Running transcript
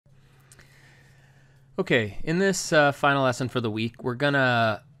Okay, in this final lesson for the week,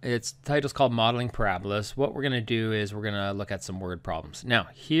 its title's called Modeling Parabolas. What we're gonna do is we're gonna look at some word problems. Now,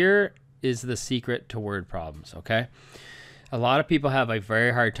 here is the secret to word problems, okay? A lot of people have a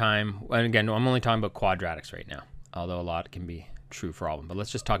very hard time, and again, I'm only talking about quadratics right now, although a lot can be true for all of them, but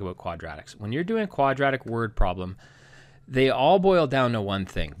let's just talk about quadratics. When you're doing a quadratic word problem, they all boil down to one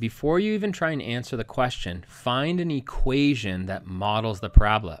thing. Before you even try and answer the question, find an equation that models the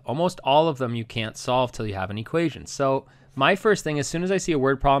parabola. Almost all of them you can't solve till you have an equation. So my first thing, as soon as I see a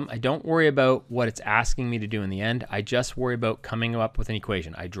word problem, I don't worry about what it's asking me to do in the end. I just worry about coming up with an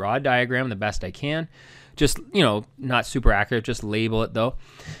equation. I draw a diagram the best I can. Just, not super accurate, just label it though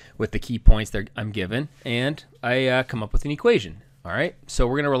with the key points that I'm given, and I come up with an equation. All right, so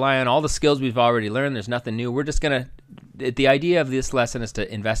we're going to rely on all the skills we've already learned. There's nothing new. We're just going to, the idea of this lesson is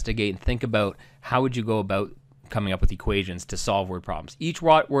to investigate and think about how would you go about coming up with equations to solve word problems. Each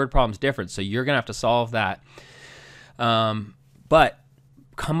word problem is different, so you're going to have to solve that. But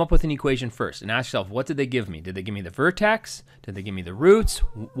come up with an equation first and ask yourself, what did they give me? Did they give me the vertex? Did they give me the roots?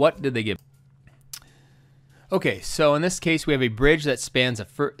 What did they give? Okay, so in this case, we have a bridge that spans a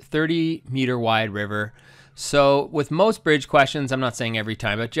 30-meter wide river. So with most bridge questions, I'm not saying every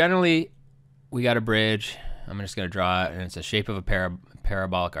time, but generally we got a bridge. I'm just going to draw it, and it's a shape of a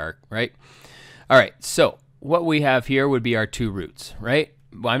parabolic arc, right? All right, so what we have here would be our two roots, right?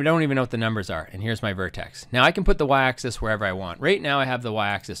 Well, I don't even know what the numbers are, and here's my vertex. Now I can put the y-axis wherever I want. Right now I have the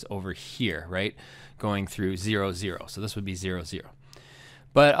y-axis over here, right? Going through 0, 0. So this would be 0, 0.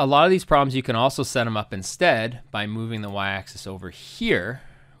 But a lot of these problems, you can also set them up instead by moving the y-axis over here.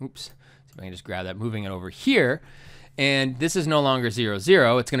 Oops. See if I can just grab that, moving it over here. And this is no longer 0,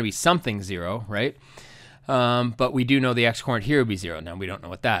 0. It's going to be something 0, right? But we do know the x-coordinate here would be 0. Now we don't know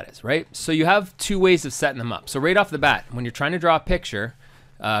what that is, right? So you have two ways of setting them up. So right off the bat, when you're trying to draw a picture,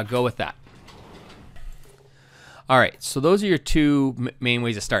 go with that. All right, so those are your two main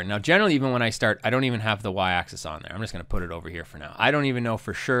ways of starting. Now, generally, even when I start, I don't even have the y-axis on there. I'm just going to put it over here for now. I don't even know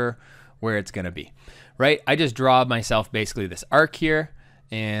for sure where it's going to be, right? I just draw myself basically this arc here,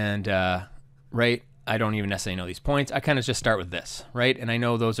 and right, I don't even necessarily know these points. I kind of just start with this, right? And I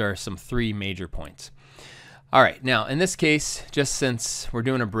know those are some 3 major points. All right, now, in this case, just since we're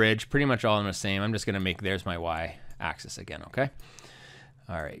doing a bridge, pretty much all of them are the same. I'm just going to make, there's my y-axis again, okay?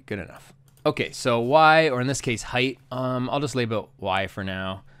 All right, good enough. Okay, so y, or in this case height, I'll just label y for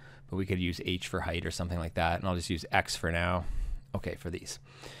now, but we could use h for height or something like that, and I'll just use x for now. Okay, for these.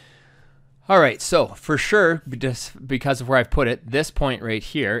 All right, so for sure, just because of where I've put it, this point right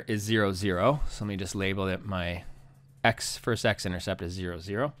here is 0, 0. So let me just label it, my first x-intercept is 0,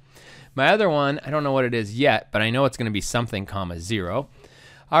 0. My other one, I don't know what it is yet, but I know it's going to be something, comma, 0.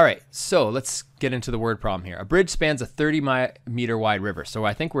 All right, so let's get into the word problem here. A bridge spans a 30-meter wide river. So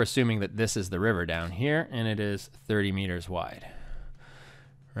I think we're assuming that this is the river down here, and it is 30 meters wide,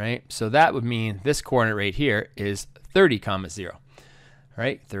 right? So that would mean this coordinate right here is 30, comma, 0. All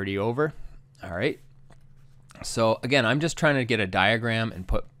right, 30 over. All right. So again, I'm just trying to get a diagram and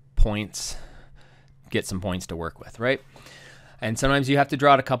put points, get some points to work with, right? And sometimes you have to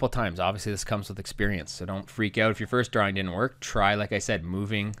draw it a couple times. Obviously, this comes with experience, so don't freak out if your first drawing didn't work. Try, like I said,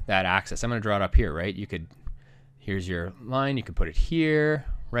 moving that axis. I'm going to draw it up here, right? Here's your line. You could put it here,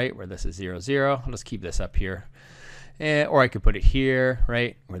 right, where this is 0, 0. I'll just keep this up here. Or I could put it here,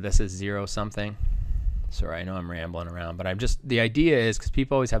 right, where this is 0 something. Sorry, I know I'm rambling around, but the idea is, because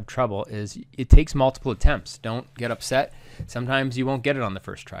people always have trouble, is it takes multiple attempts. Don't get upset. Sometimes you won't get it on the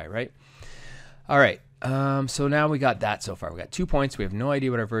first try, right? All right. So now we got that so far. We got 2 points. We have no idea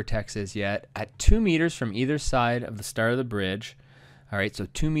what our vertex is yet. At 2 meters from either side of the start of the bridge. All right, so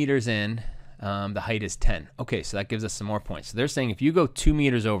 2 meters in, the height is 10. Okay, so that gives us some more points. So they're saying if you go 2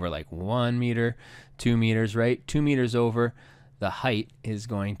 meters over, like 1 meter, 2 meters, right? 2 meters over, the height is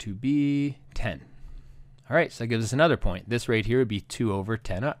going to be 10. All right, so that gives us another point. This right here would be 2 over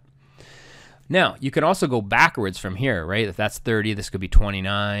 10 up. Now, you can also go backwards from here, right? If that's 30, this could be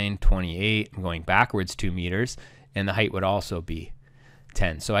 29, 28. I'm going backwards 2 meters, and the height would also be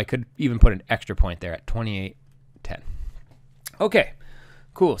 10. So I could even put an extra point there at 28, 10. Okay,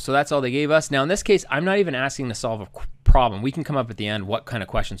 cool. So that's all they gave us. Now, in this case, I'm not even asking to solve a problem. We can come up at the end what kind of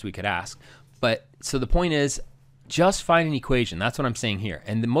questions we could ask. But so the point is, just find an equation. That's what I'm saying here.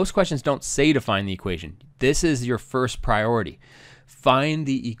 And most questions don't say to find the equation. This is your first priority. Find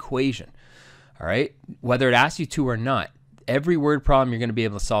the equation. All right, whether it asks you to or not, every word problem you're going to be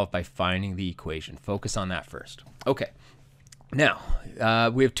able to solve by finding the equation. Focus on that first. Okay, now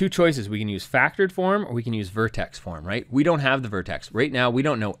we have 2 choices. We can use factored form or we can use vertex form, right? We don't have the vertex. Right now, we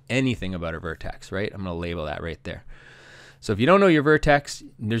don't know anything about a vertex, right? I'm going to label that right there. So if you don't know your vertex,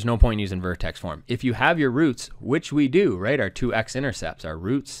 there's no point in using vertex form. If you have your roots, which we do, right, our two x-intercepts, our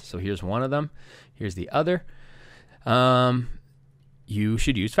roots, so here's one of them, here's the other, you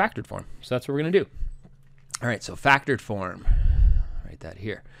should use factored form. So that's what we're going to do. All right, so factored form, write that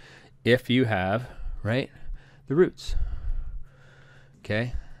here. If you have, right, the roots,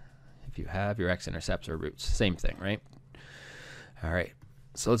 okay, if you have your x-intercepts or roots, same thing, right? All right.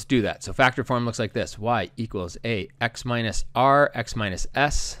 So let's do that. So factored form looks like this. Y equals a x minus r, x minus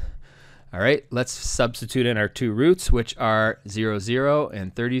s. All right, let's substitute in our two roots, which are 0, 0,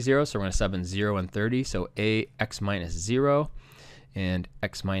 and 30, 0. So we're going to sub in 0 and 30. So a x minus 0 and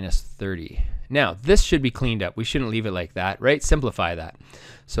x minus 30. Now, this should be cleaned up. We shouldn't leave it like that, right? Simplify that.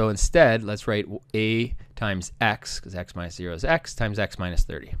 So instead, let's write a times x, because x minus 0 is x, times x minus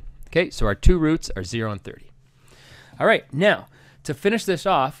 30. Okay, so our two roots are 0 and 30. All right, now, to finish this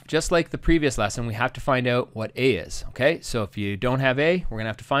off, just like the previous lesson, we have to find out what a is, okay? So if you don't have a, we're going to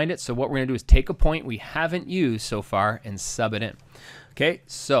have to find it. So what we're going to do is take a point we haven't used so far and sub it in. Okay,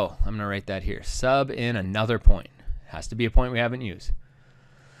 so I'm going to write that here. Sub in another point. It has to be a point we haven't used.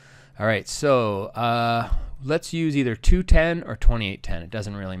 All right, so let's use either 210 or 2810. It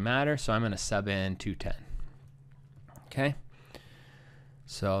doesn't really matter, so I'm going to sub in 210. Okay?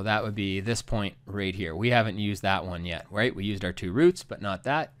 So that would be this point right here. We haven't used that one yet, right? We used our two roots, but not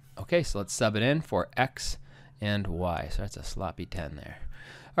that. Okay, so let's sub it in for x and y. So that's a sloppy 10 there.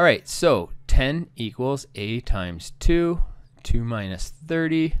 All right, so 10 equals a times 2, 2 minus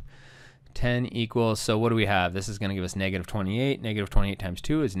 30. 10 equals, so what do we have? This is going to give us negative 28. Negative 28 times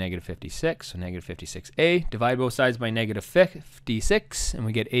 2 is negative 56. So negative 56a. Divide both sides by negative 56, and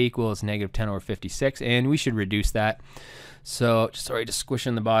we get a equals negative 10 over 56. And we should reduce that. So sorry to squish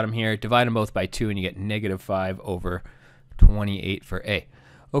in the bottom here. Divide them both by 2, and you get negative 5 over 28 for a.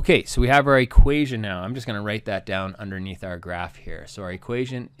 Okay, so we have our equation now. I'm just going to write that down underneath our graph here. So our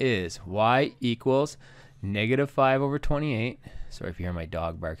equation is y equals negative 5 over 28. Sorry if you hear my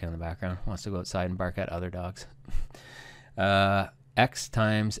dog barking in the background. Wants to go outside and bark at other dogs. X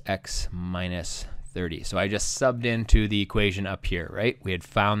times x minus 30. So I just subbed into the equation up here, right? We had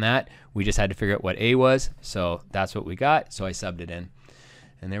found that. We just had to figure out what a was. So that's what we got. So I subbed it in.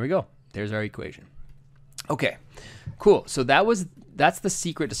 And there we go. There's our equation. Okay, cool. So that's the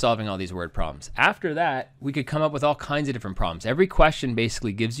secret to solving all these word problems. After that, we could come up with all kinds of different problems. Every question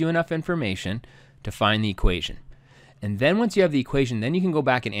basically gives you enough information to find the equation. And then once you have the equation, then you can go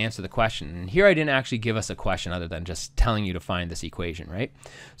back and answer the question. And here I didn't actually give us a question other than just telling you to find this equation, right?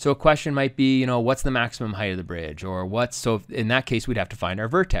 So a question might be, you know, what's the maximum height of the bridge? Or what's, so in that case, we'd have to find our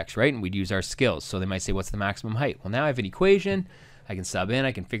vertex, right? And we'd use our skills. So they might say, what's the maximum height? Well, now I have an equation. I can sub in,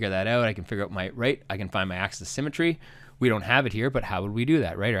 I can figure that out. I can figure out my, right? I can find my axis of symmetry. We don't have it here, but how would we do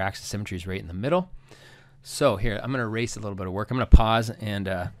that, right? Our axis of symmetry is right in the middle. So here, I'm going to erase a little bit of work. I'm going to pause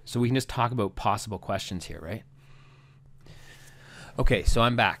and so we can just talk about possible questions here, right? Okay, so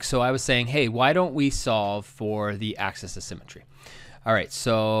I'm back. So I was saying, hey, why don't we solve for the axis of symmetry? All right,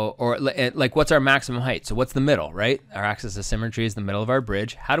 so, or like what's our maximum height? So what's the middle, right? Our axis of symmetry is the middle of our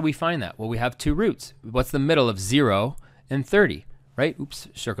bridge. How do we find that? Well, we have two roots. What's the middle of 0 and 30, right? Oops,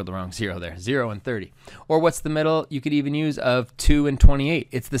 circled the wrong 0 there, 0 and 30. Or what's the middle, you could even use, of 2 and 28.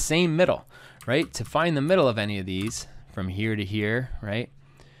 It's the same middle, right? To find the middle of any of these, from here to here, right?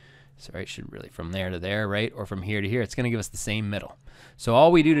 Sorry, it should really from there to there, right? Or from here to here, it's going to give us the same middle. So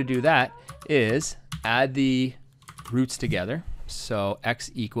all we do to do that is add the roots together. So x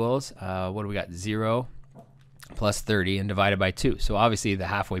equals, what do we got? 0 plus 30 and divided by 2. So obviously the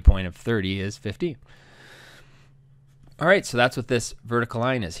halfway point of 30 is 15. All right, so that's what this vertical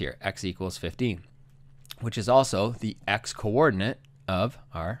line is here. X equals 15, which is also the x coordinate of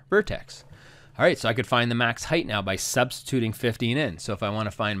our vertex. All right, so I could find the max height now by substituting 15 in. So if I want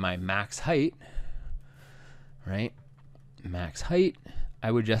to find my max height, right, max height, I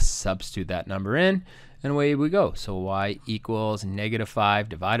would just substitute that number in, and away we go. So y equals negative 5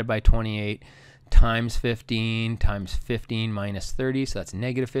 divided by 28 times 15 minus 30. So that's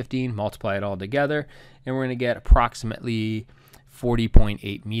negative 15. Multiply it all together, and we're going to get approximately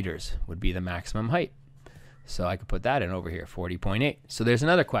 40.8 meters would be the maximum height. So I could put that in over here, 40.8. So there's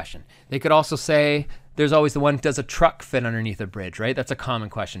another question. They could also say, there's always the one, does a truck fit underneath a bridge, right? That's a common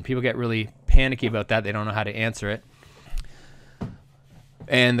question. People get really panicky about that. They don't know how to answer it.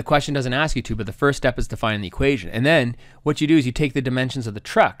 And the question doesn't ask you to, but the first step is to find the equation. And then what you do is you take the dimensions of the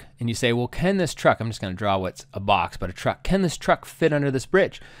truck and you say, well, can this truck, I'm just going to draw what's a box, but a truck, can this truck fit under this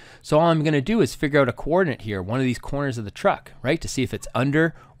bridge? So all I'm going to do is figure out a coordinate here, one of these corners of the truck, right, to see if it's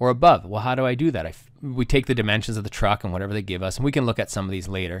under or above. Well, how do I do that? We take the dimensions of the truck and whatever they give us, and we can look at some of these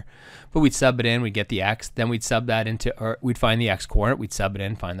later. But we'd sub it in, we'd get the x, then we'd sub that into, or we'd find the x coordinate, we'd sub it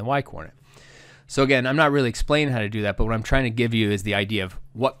in, find the y coordinate. So again, I'm not really explaining how to do that, but what I'm trying to give you is the idea of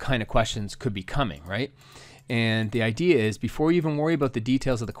what kind of questions could be coming, right? And the idea is before you even worry about the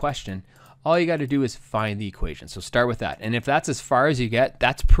details of the question, all you got to do is find the equation. So start with that. And if that's as far as you get,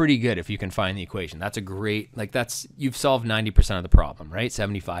 that's pretty good if you can find the equation. That's a great, like you've solved 90% of the problem, right?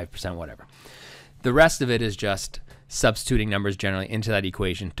 75%, whatever. The rest of it is just substituting numbers generally into that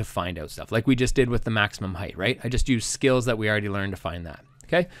equation to find out stuff, like we just did with the maximum height, right? I just used skills that we already learned to find that.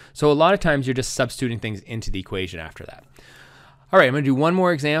 Okay, so a lot of times you're just substituting things into the equation after that. All right, I'm going to do one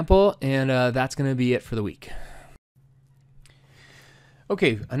more example, and that's going to be it for the week.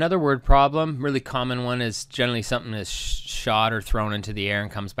 Okay, another word problem, really common one, is generally something is shot or thrown into the air and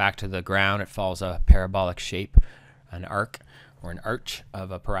comes back to the ground. It follows a parabolic shape, an arc or an arch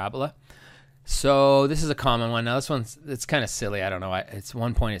of a parabola. So this is a common one. Now this one's, it's kind of silly. I don't know. It's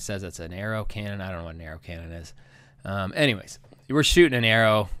one point it says it's an arrow cannon. I don't know what an arrow cannon is. Anyways, we're shooting an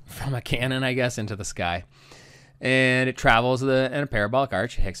arrow from a cannon, I guess, into the sky. And it travels in a parabolic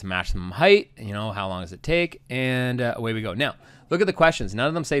arch. It takes a maximum height. You know, how long does it take? And away we go. Now, look at the questions. None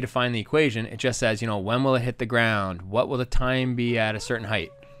of them say to find the equation. It just says, you know, when will it hit the ground? What will the time be at a certain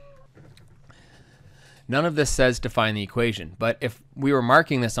height? None of this says to find the equation. But if we were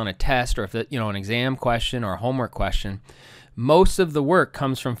marking this on a test, or if it, you know, an exam question or a homework question, most of the work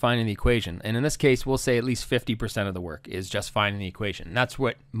comes from finding the equation. And in this case, we'll say at least 50% of the work is just finding the equation. And that's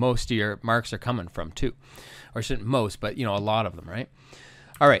what most of your marks are coming from too. Or shouldn't most, but you know, a lot of them, right?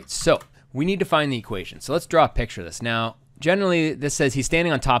 All right, so we need to find the equation. So let's draw a picture of this. Now, generally this says he's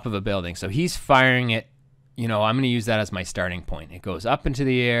standing on top of a building. So he's firing it, you know, I'm gonna use that as my starting point. It goes up into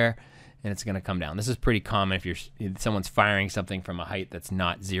the air and it's gonna come down. This is pretty common if someone's firing something from a height that's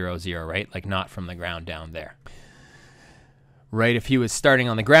not 0, 0, right? Like not from the ground down there. Right, if he was starting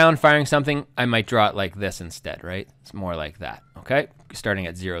on the ground firing something, I might draw it like this instead, right? It's more like that, okay? Starting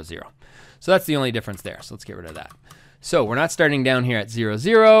at 0, 0. So that's the only difference there, so let's get rid of that. So we're not starting down here at 0,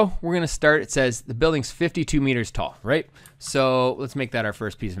 0. We're gonna start, it says the building's 52 meters tall, right? So let's make that our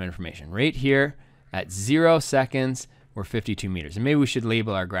first piece of information. Right here at 0 seconds, we're 52 meters. And maybe we should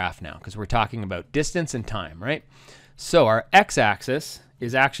label our graph now because we're talking about distance and time, right? So our x-axis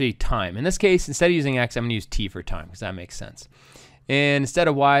is actually time. In this case, instead of using x, I'm gonna use t for time because that makes sense. And instead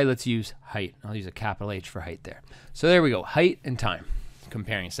of y, let's use height. I'll use a capital H for height there. So there we go, height and time,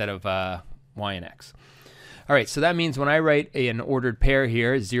 comparing instead of y and x. All right, so that means when I write an ordered pair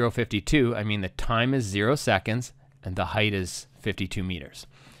here, 0, 52, I mean the time is 0 seconds and the height is 52 meters.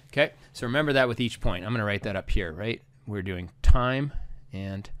 Okay, so remember that with each point. I'm gonna write that up here, right? We're doing time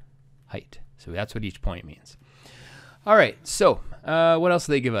and height. So that's what each point means. All right, so what else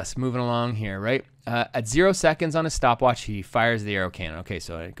do they give us? Moving along here, right? At 0 seconds on a stopwatch, he fires the arrow cannon. Okay,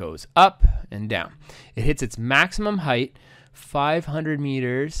 so it goes up and down. It hits its maximum height, 500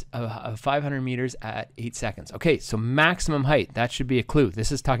 meters at 8 seconds. Okay, so maximum height, that should be a clue.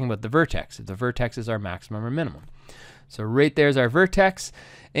 This is talking about the vertex. If the vertex is our maximum or minimum. So right there's our vertex,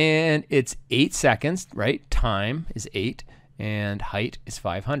 and it's 8 seconds, right? Time is 8, and height is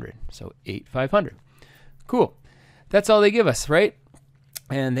 500. So 8, 500. Cool. That's all they give us, right?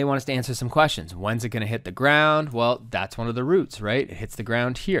 And they want us to answer some questions. When's it going to hit the ground? Well, that's one of the roots, right? It hits the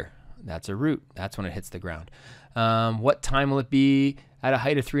ground here. That's a root. That's when it hits the ground. What time will it be at a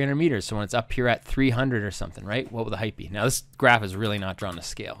height of 300 meters? So when it's up here at 300 or something, right? What will the height be? Now, this graph is really not drawn to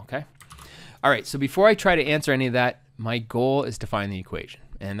scale, okay? All right, so before I try to answer any of that, my goal is to find the equation.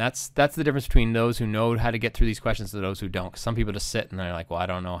 And that's the difference between those who know how to get through these questions and those who don't. Some people just sit and they're like, well, I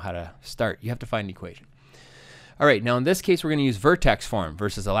don't know how to start. You have to find the equation. All right, now in this case, we're going to use vertex form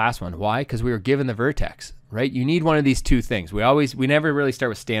versus the last one. Why? Because we were given the vertex, right? You need one of these two things. We never really start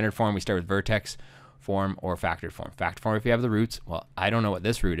with standard form. We start with vertex form or factored form. Factored form, if you have the roots, well, I don't know what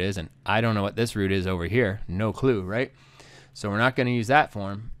this root is, and I don't know what this root is over here. No clue, right? So we're not going to use that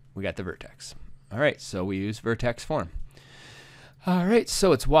form. We got the vertex. All right, so we use vertex form. All right,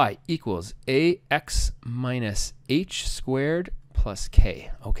 so it's y equals ax minus h squared plus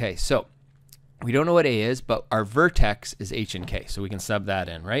k. Okay, so we don't know what a is, but our vertex is h and k, so we can sub that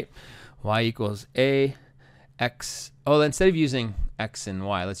in, right? Y equals a x. Oh, instead of using x and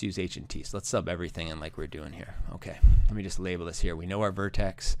y, let's use h and t. So let's sub everything in like we're doing here. Okay, let me just label this here. We know our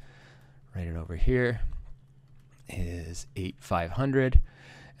vertex. Write it over here. is 8, 500.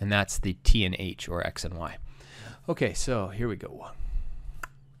 And that's the t and h, or x and y. Okay, so here we go.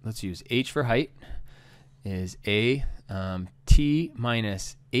 Let's use h for height is a t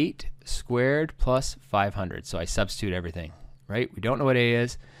minus 8 squared plus 500. So I substitute everything, right? We don't know what a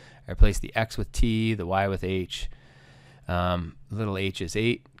is. I replace the x with t, the y with h. Little h is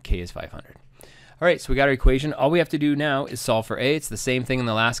 8, k is 500. All right, so we got our equation. All we have to do now is solve for a. It's the same thing in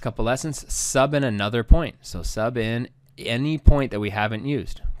the last couple lessons. Sub in another point. So sub in any point that we haven't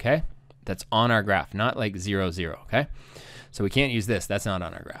used, okay? That's on our graph, not like 0, 0, okay? So we can't use this. That's not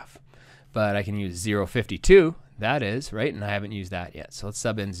on our graph. But I can use 0, 52. That is, right? And I haven't used that yet. So let's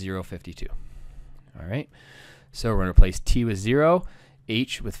sub in 0, 52. All right. So we're going to replace t with 0,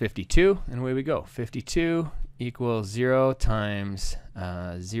 h with 52, and away we go. 52 equals 0 times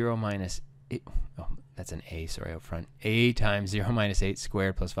 0 minus 8. Oh, that's an a, sorry, up front. A times 0 minus 8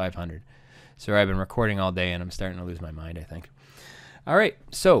 squared plus 500. Sorry, I've been recording all day, and I'm starting to lose my mind, I think. All right,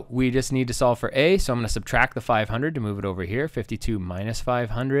 so we just need to solve for a. So I'm going to subtract the 500 to move it over here. 52 minus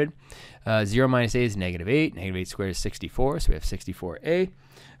 500. 0 minus a is negative 8. Negative 8 squared is 64, so we have 64a.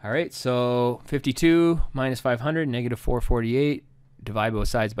 All right, so 52 minus 500, negative 448. Divide both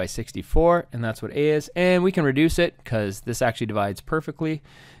sides by 64, and that's what a is. And we can reduce it because this actually divides perfectly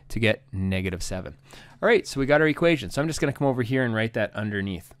to get negative 7. All right, so we got our equation. So I'm just going to come over here and write that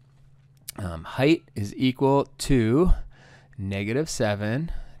underneath. Height is equal to negative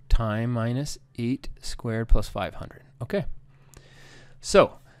 7 time minus 8 squared plus 500. Okay.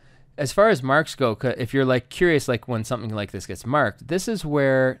 So as far as marks go, if you're like curious, like when something like this gets marked, this is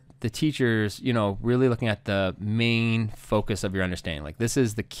where the teacher's, you know, really looking at the main focus of your understanding. Like this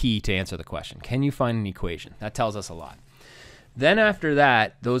is the key to answer the question. Can you find an equation? That tells us a lot. Then after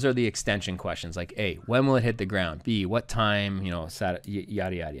that, those are the extension questions like A, when will it hit the ground? B, what time, you know, yada,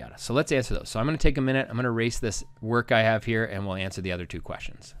 yada, yada. So let's answer those. So I'm going to take a minute. I'm going to erase this work I have here, and we'll answer the other two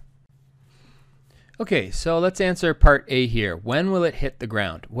questions. Okay, so let's answer part A here. When will it hit the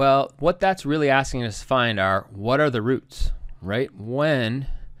ground? Well, what that's really asking us to find are, what are the roots, right? When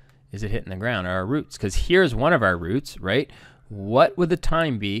is it hitting the ground are our roots? Because here's one of our roots, right? What would the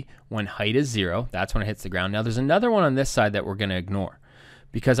time be when height is 0? That's when it hits the ground. Now there's another one on this side that we're going to ignore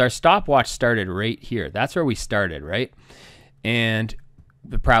because our stopwatch started right here. That's where we started, right? And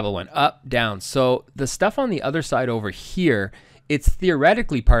the parabola went up, down. So the stuff on the other side over here, it's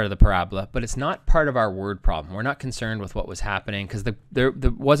theoretically part of the parabola, but it's not part of our word problem. We're not concerned with what was happening because there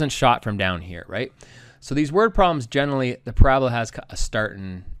wasn't shot from down here, right? So these word problems, generally, the parabola has a start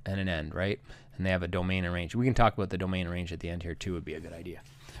and an end, right? And they have a domain and range. We can talk about the domain and range at the end here too, would be a good idea.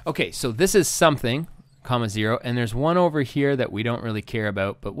 Okay, so this is something, comma 0, and there's one over here that we don't really care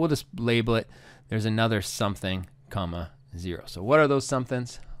about, but we'll just label it. There's another something, comma 0. So what are those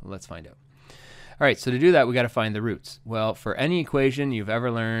somethings? Let's find out. All right, so to do that, we got to find the roots. Well, for any equation you've ever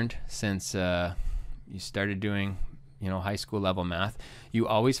learned since you started doing, you know, high school level math, you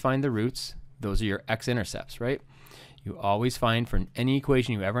always find the roots. Those are your x-intercepts, right? You always find for any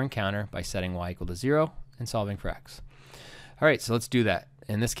equation you ever encounter by setting y equal to 0 and solving for x. All right, so let's do that.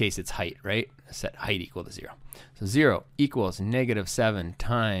 In this case, it's height, right? Set height equal to 0. So 0 equals negative 7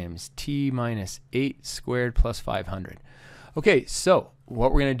 times t minus 8 squared plus 500. Okay, so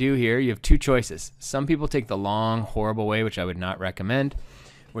what we're going to do here, you have two choices. Some people take the long, horrible way, which I would not recommend,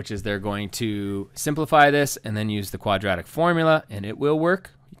 which is they're going to simplify this and then use the quadratic formula, and it will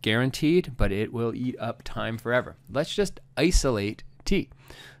work. Guaranteed, but it will eat up time forever. Let's just isolate t.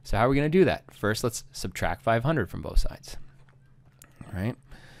 So how are we going to do that? First, let's subtract 500 from both sides. All right.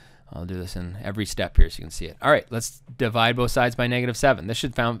 I'll do this in every step here so you can see it. All right, let's divide both sides by negative 7. This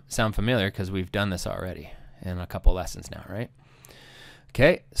should sound familiar because we've done this already in a couple lessons now, right?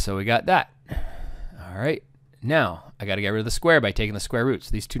 Okay, so we got that. All right, now I got to get rid of the square by taking the square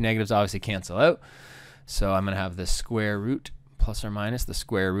roots. These two negatives obviously cancel out. So I'm going to have the square root plus or minus the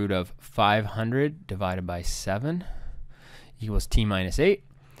square root of 500 divided by 7 equals t minus 8.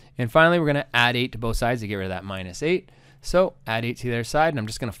 And finally, we're going to add 8 to both sides to get rid of that minus 8. So add 8 to the other side, and I'm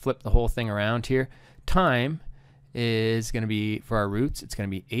just going to flip the whole thing around here. Time is going to be, for our roots, it's going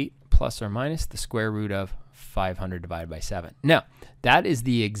to be 8 plus or minus the square root of 500 divided by 7. Now, that is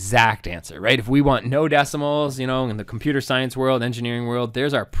the exact answer, right? If we want no decimals, you know, in the computer science world, engineering world,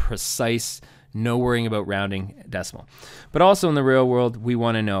 there's our precise, no worrying about rounding decimal. But also in the real world, we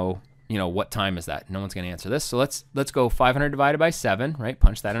want to know, you know, what time is that? No one's going to answer this. So let's go 500 divided by 7, right?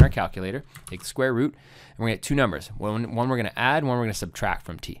 Punch that in our calculator. Take the square root, and we're going to get two numbers. One we're going to add, one we're going to subtract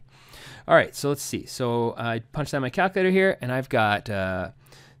from t. All right, so let's see. So I punched that in my calculator here, and I've got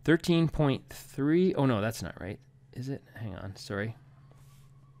 13.3. Oh, no, that's not right. Is it? Hang on, sorry.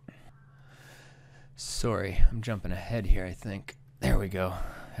 Sorry, I'm jumping ahead here, I think. There we go.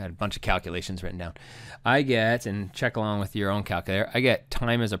 I had a bunch of calculations written down. I get, and check along with your own calculator, I get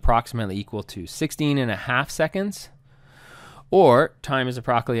time is approximately equal to 16.5 seconds, or time is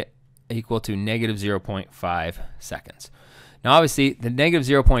approximately equal to negative 0.5 seconds. Now, obviously, the negative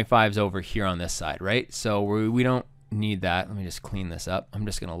 0.5 is over here on this side, right? So we don't need that. Let me just clean this up. I'm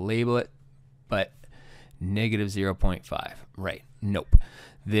just going to label it, but negative 0.5, right? Nope.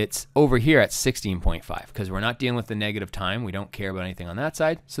 That's over here at 16.5 because we're not dealing with the negative time. We don't care about anything on that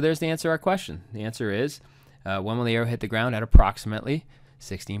side. So there's the answer to our question. The answer is, when will the arrow hit the ground? At approximately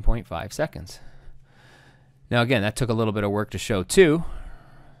 16.5 seconds. Now, again, that took a little bit of work to show too.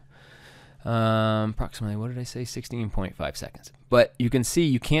 Approximately, what did I say? 16.5 seconds. But you can see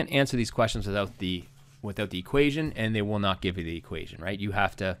you can't answer these questions without the equation, and they will not give you the equation, right? You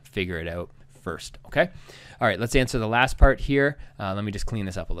have to figure it out first, okay? All right, let's answer the last part here. Let me just clean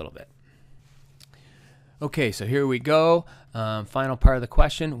this up a little bit. Okay, so here we go. Final part of the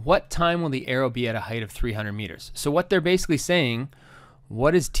question. What time will the arrow be at a height of 300 meters? So what they're basically saying,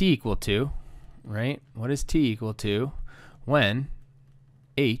 what is t equal to, right? What is t equal to when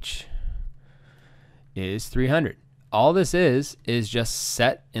h is 300? All this is just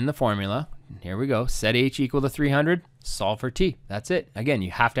set in the formula. Here we go. Set h equal to 300. Solve for t. That's it. Again, you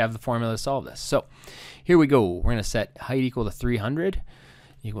have to have the formula to solve this. So here we go. We're going to set height equal to 300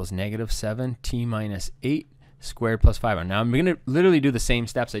 equals negative 7 t minus 8 squared plus 500. Now I'm going to literally do the same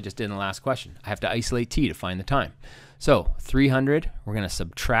steps I just did in the last question. I have to isolate t to find the time. So 300, we're going to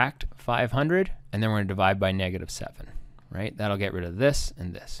subtract 500, and then we're going to divide by negative 7, right? That'll get rid of this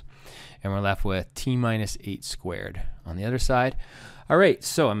and this. And we're left with t minus 8 squared on the other side. All right,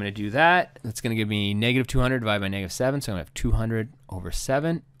 so I'm going to do that. That's going to give me negative 200 divided by negative 7. So I'm going to have 200 over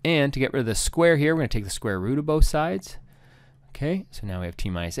 7. And to get rid of the square here, we're going to take the square root of both sides. Okay, so now we have t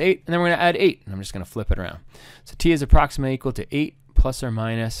minus 8. And then we're going to add 8. And I'm just going to flip it around. So t is approximately equal to 8 plus or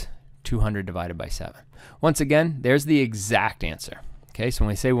minus 200 divided by 7. Once again, there's the exact answer. Okay, so when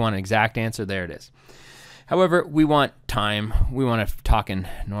we say we want an exact answer, there it is. However, we want time. We want to talk in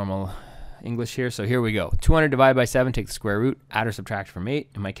normal English here. So here we go. 200 divided by 7, take the square root, add or subtract from 8.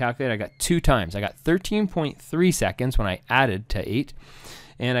 In my calculator, I got 2 times. I got 13.3 seconds when I added to 8,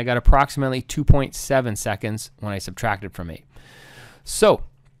 and I got approximately 2.7 seconds when I subtracted from 8. So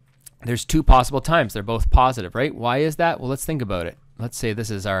there's 2 possible times. They're both positive, right? Why is that? Well, let's think about it. Let's say this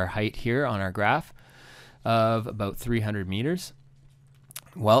is our height here on our graph of about 300 meters.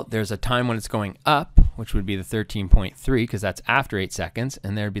 Well, there's a time when it's going up, which would be the 13.3, because that's after 8 seconds,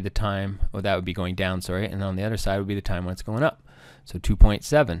 and there'd be the time, well, that would be going down, sorry, and on the other side would be the time when it's going up. So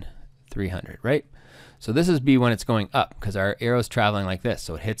 2.7, 300, right? So this is B when it's going up, because our arrow's traveling like this.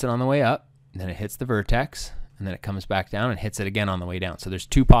 So it hits it on the way up, then it hits the vertex, and then it comes back down and hits it again on the way down. So there's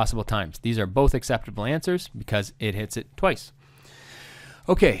 2 possible times. These are both acceptable answers because it hits it twice.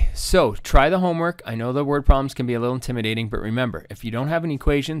 Okay, so try the homework. I know the word problems can be a little intimidating, but remember, if you don't have an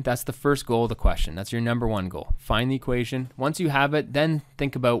equation, that's the first goal of the question. That's your number 1 goal. Find the equation. Once you have it, then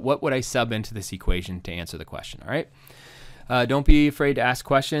think about what would I sub into this equation to answer the question, all right? Don't be afraid to ask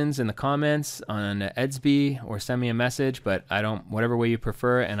questions in the comments on Edsby or send me a message, but whatever way you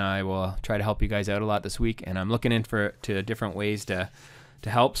prefer, and I will try to help you guys out a lot this week, and I'm looking to different ways to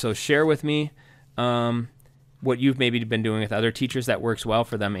help. So share with me what you've maybe been doing with other teachers that works well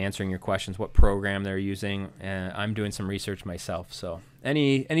for them answering your questions, what program they're using. I'm doing some research myself. So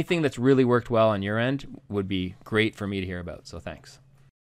anything that's really worked well on your end would be great for me to hear about. So thanks.